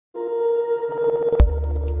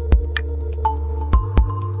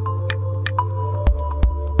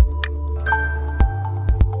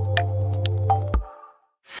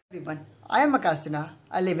I am Akash Sinha.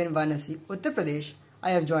 I live in Varanasi, Uttar Pradesh.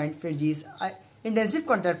 I have joined FIITJEE's intensive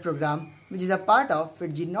contract program, which is a part of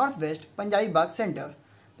FIITJEE Northwest Punjabi Bagh Center.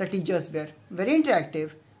 The teachers were very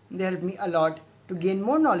interactive. They helped me a lot to gain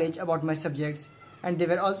more knowledge about my subjects, and they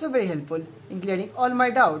were also very helpful in clearing all my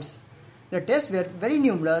doubts. The tests were very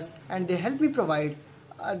numerous and they helped me provide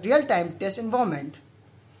a real-time test environment.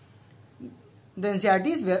 The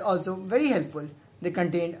NCERTs were also very helpful. They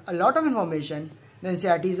contained a lot of information. The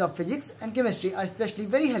NCERTs of physics and chemistry are especially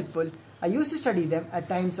very helpful. I used to study them at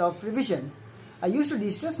times of revision. I used to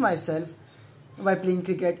de-stress myself by playing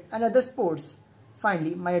cricket and other sports.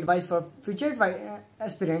 Finally, my advice for future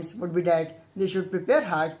aspirants would be that they should prepare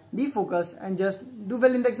hard, be focused, and just do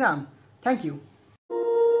well in the exam. Thank you.